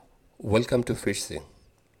Welcome to FIRSE.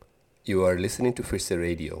 You are listening to FIRSE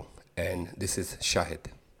Radio, and this is Shahid.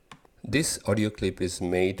 This audio clip is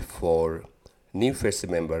made for new FIRSE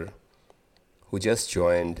member who just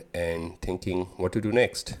joined and thinking what to do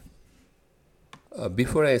next.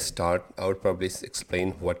 Before I start, I would probably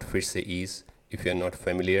explain what FIRSE is if you are not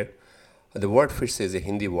familiar. The word FIRSE is a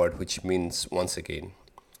Hindi word which means once again.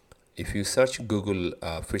 If you search Google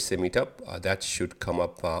FIRSE Meetup, that should come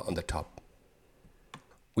up on the top.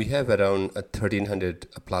 We have around 1,300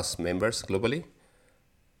 plus members globally,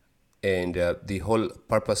 and the whole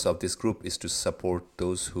purpose of this group is to support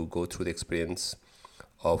those who go through the experience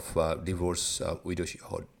of divorce,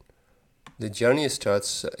 widowhood. The journey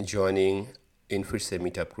starts joining in FIRSE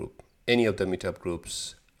Meetup group, any of the meetup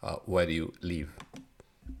groups where you live.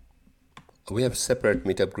 We have separate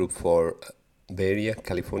meetup group for Bay Area,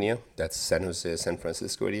 California, that's San Jose, San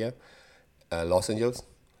Francisco area, Los Angeles,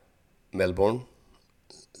 Melbourne,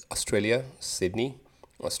 Australia, Sydney,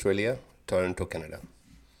 Australia, Toronto, Canada.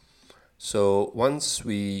 So once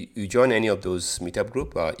you join any of those meetup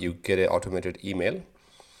group, you get an automated email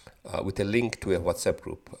with a link to a WhatsApp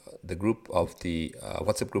group. The group of the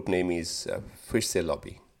WhatsApp group name is FIRSE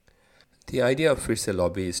Lobby. The idea of FIRSE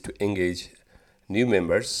Lobby is to engage new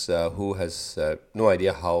members who has no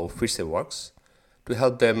idea how FIRSE works, to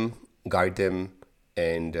help them, guide them,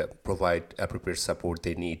 and provide appropriate support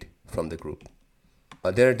they need from the group.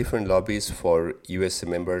 There are different lobbies for USA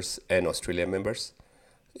members and Australia members,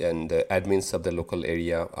 and the admins of the local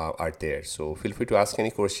area are there. So feel free to ask any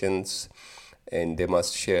questions, and they might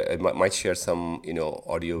share some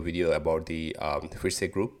audio video about the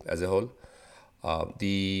FIRSE group as a whole.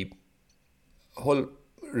 The whole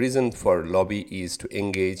reason for lobby is to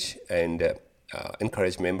engage and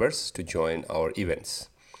encourage members to join our events.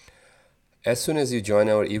 As soon as you join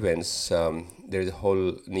our events, there is a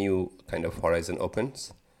whole new kind of horizon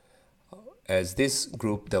opens. As this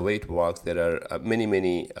group, the way it works, there are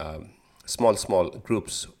many small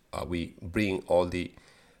groups. We bring all the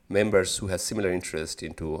members who have similar interest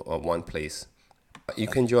into one place. You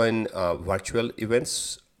can join virtual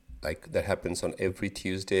events like that happens on every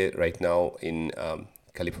Tuesday right now in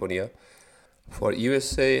California. For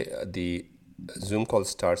USA, the Zoom call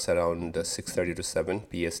starts around 6:30 to 7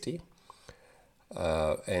 PST.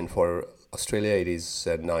 And for Australia, it is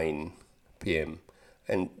 9 p.m.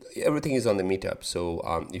 And everything is on the meetup. So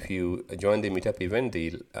if you join the meetup event,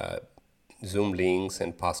 the Zoom links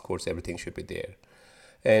and passcodes, everything should be there.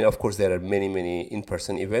 And of course, there are many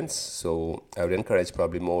in-person events. So I would encourage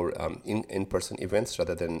probably more in-person events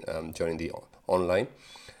rather than joining the online.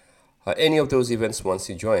 Any of those events, once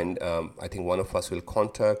you join, I think one of us will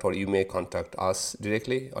contact, or you may contact us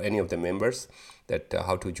directly, or any of the members, that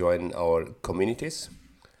how to join our communities.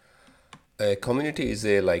 A community is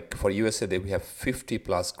for USA, we have 50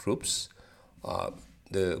 plus groups.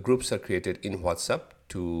 The groups are created in WhatsApp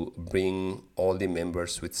to bring all the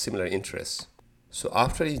members with similar interests. So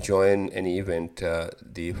after you join any event,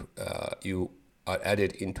 you are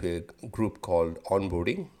added into a group called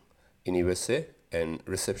Onboarding in USA and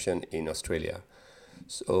Reception in Australia.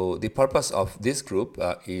 So the purpose of this group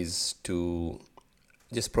is to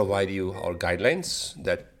just provide you our guidelines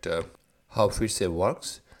that how FIRSE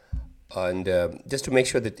works, and just to make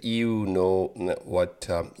sure that you know what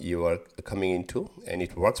you are coming into and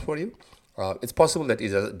it works for you. It's possible that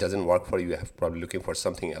it doesn't work for you. You have probably looking for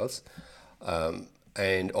something else.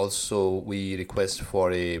 And also we request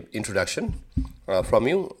for a introduction from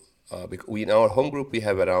you. In our home group, we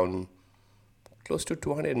have around close to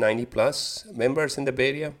 290 plus members in the Bay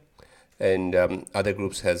Area, and other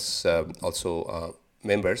groups has also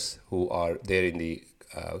members who are there in the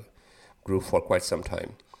group for quite some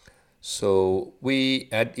time. So we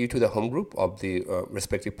add you to the home group of the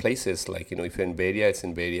respective places. Like if you're in Bay Area, it's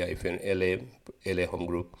in Bay Area. If you're in LA home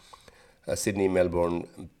group. Sydney, Melbourne,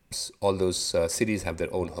 all those cities have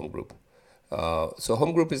their own home group. So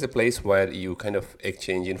home group is a place where you kind of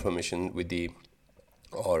exchange information with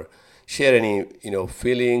or share any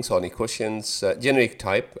feelings or any questions, generic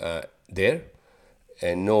type there,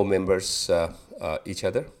 and know members each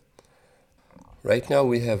other. Right now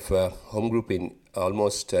we have home group in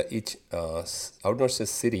almost each I would not say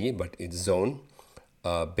city, but it's zone.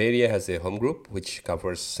 Bay Area has a home group which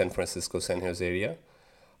covers San Francisco, San Jose area.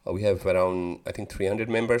 We have around, I think, 300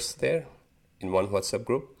 members there in one WhatsApp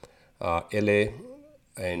group. LA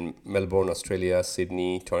and Melbourne, Australia,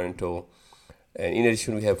 Sydney, Toronto. And in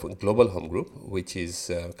addition, we have a global home group, which is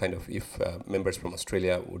kind of if members from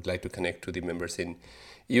Australia would like to connect to the members in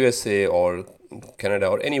USA or Canada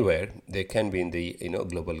or anywhere, they can be in the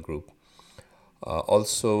global group.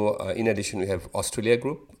 In addition, we have Australia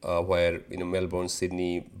group, where Melbourne,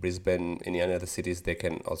 Sydney, Brisbane, any other cities, they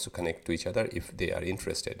can also connect to each other if they are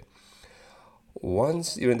interested.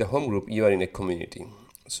 Once you're in the home group, you are in a community.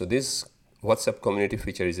 So this WhatsApp community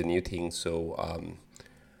feature is a new thing. So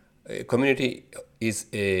a community is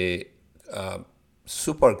a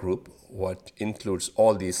super group what includes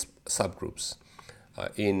all these subgroups.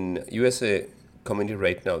 In USA community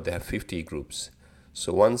right now, they have 50 groups.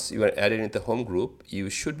 So once you are added into the home group, you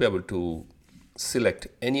should be able to select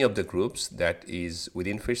any of the groups that is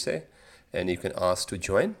within FIRSE, and you can ask to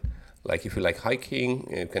join. Like if you like hiking,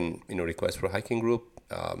 you can request for a hiking group,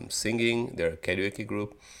 singing, there are karaoke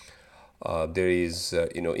group, there is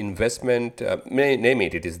investment, name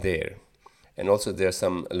it, it is there. And also there are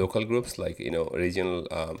some local groups like regional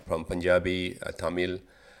from Punjabi, Tamil,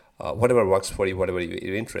 whatever works for you, whatever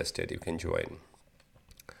you're interested, you can join.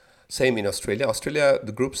 Same in Australia. Australia,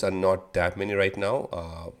 the groups are not that many right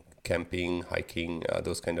now. Camping, hiking,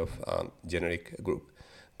 those kind of generic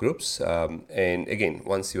groups. And again,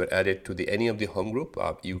 once you are added to any of the home group,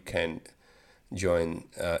 you can join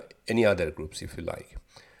any other groups if you like.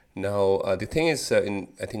 Now, the thing is, I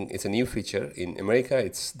think it's a new feature. In America,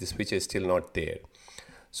 this feature is still not there.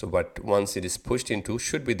 So, but once it is pushed into,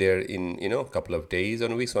 should be there in a couple of days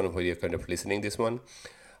or weeks on where you're kind of listening this one.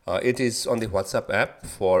 It is on the WhatsApp app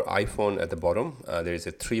for iPhone at the bottom. There is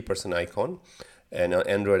a 3-person icon, and on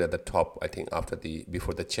Android at the top, I think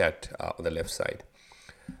before the chat on the left side.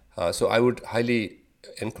 So I would highly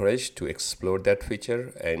encourage to explore that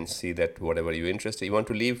feature and see that whatever you're interested. You want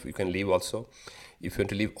to leave, you can leave also. If you want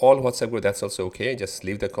to leave all WhatsApp group, that's also okay. Just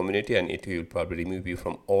leave the community and it will probably remove you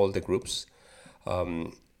from all the groups.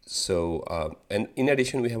 And in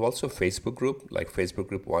addition, we have also Facebook group. Like Facebook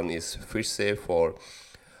group one is FIRSE for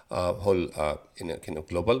whole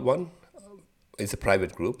global one. It's a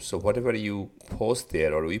private group. So whatever you post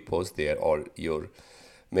there or we post there or your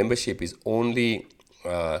membership is only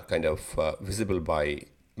visible by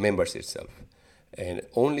members itself. And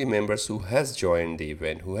only members who has joined the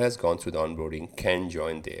event, who has gone through the onboarding can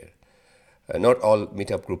join there. Not all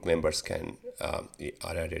meetup group members are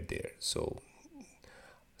added there. So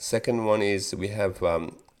second one is we have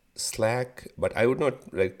Slack, but I've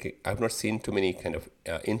not seen too many kind of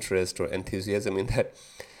interest or enthusiasm in that.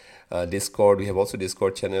 Discord, we have also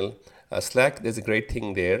Discord channel. Slack, there's a great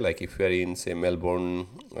thing there. Like if you are in say Melbourne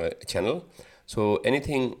channel, so any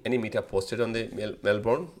meetup posted on the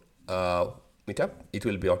Melbourne meetup, it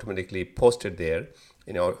will be automatically posted there.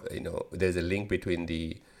 There's a link between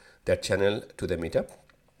that channel to the meetup,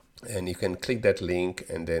 and you can click that link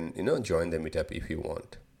and then join the meetup if you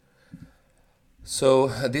want. So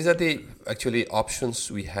these are the actually options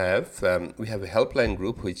we have. We have a helpline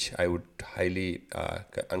group, which I would highly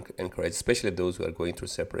encourage, especially those who are going through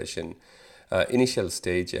separation, initial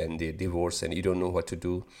stage and the divorce, and you don't know what to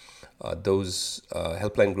do. Those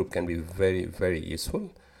helpline group can be very, very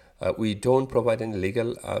useful. We don't provide any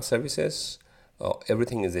legal services.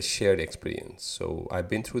 Everything is a shared experience. So I've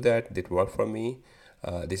been through that. It worked for me.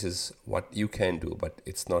 This is what you can do, but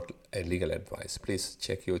it's not a legal advice. Please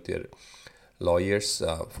check with your lawyers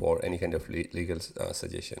for any kind of legal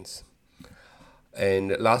suggestions.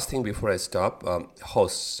 And last thing before I stop,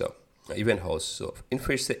 hosts, event hosts. So in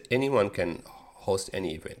FIRSE, anyone can host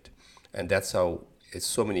any event, and that's how it's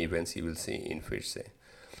so many events you will see in FIRSE.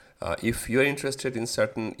 If you're interested in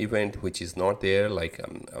certain event which is not there, like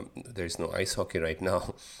there is no ice hockey right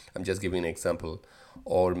now, I'm just giving an example,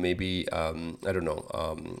 or maybe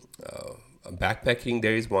backpacking,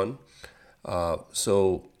 there is one.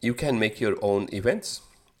 So you can make your own events.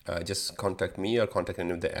 Just contact me or contact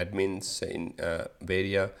any of the admins in Bay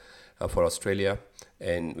Area for Australia,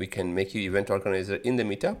 and we can make you event organizer in the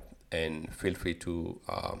meetup, and feel free to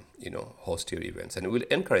host your events, and we'll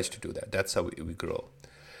encourage to do that. That's how we grow.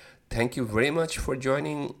 Thank you very much for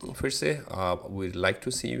joining FIRSE. We'd like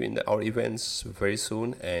to see you in our events very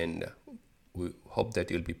soon, and we hope that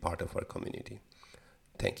you'll be part of our community.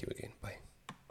 Thank you again. Bye.